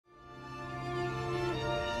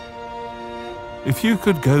If you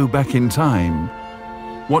could go back in time,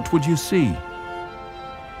 what would you see?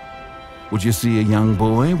 Would you see a young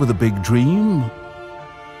boy with a big dream?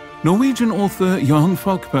 Norwegian author Johan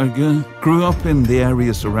Falkberget grew up in the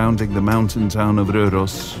area surrounding the mountain town of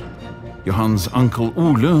Røros. Johan's uncle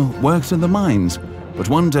Ole works in the mines, but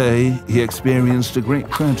one day he experienced a great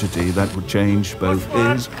tragedy that would change both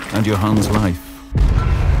his and Johan's life.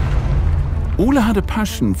 Ole had a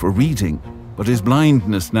passion for reading, but his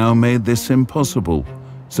blindness now made this impossible,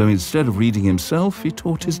 so instead of reading himself, he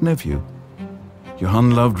taught his nephew.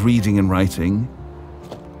 Johan loved reading and writing,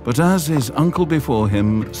 but as his uncle before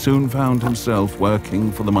him soon found himself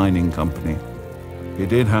working for the mining company. He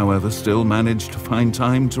did, however, still manage to find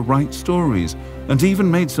time to write stories and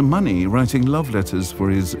even made some money writing love letters for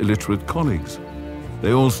his illiterate colleagues.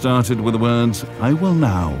 They all started with the words, "I will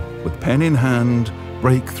now, with pen in hand,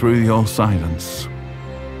 break through your silence."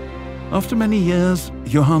 After many years,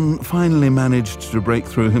 Johan finally managed to break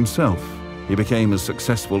through himself. He became a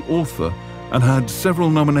successful author and had several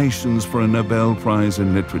nominations for a Nobel Prize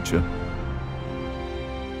in literature.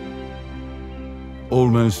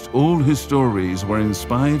 Almost all his stories were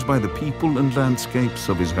inspired by the people and landscapes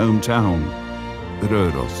of his hometown,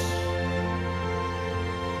 Røros.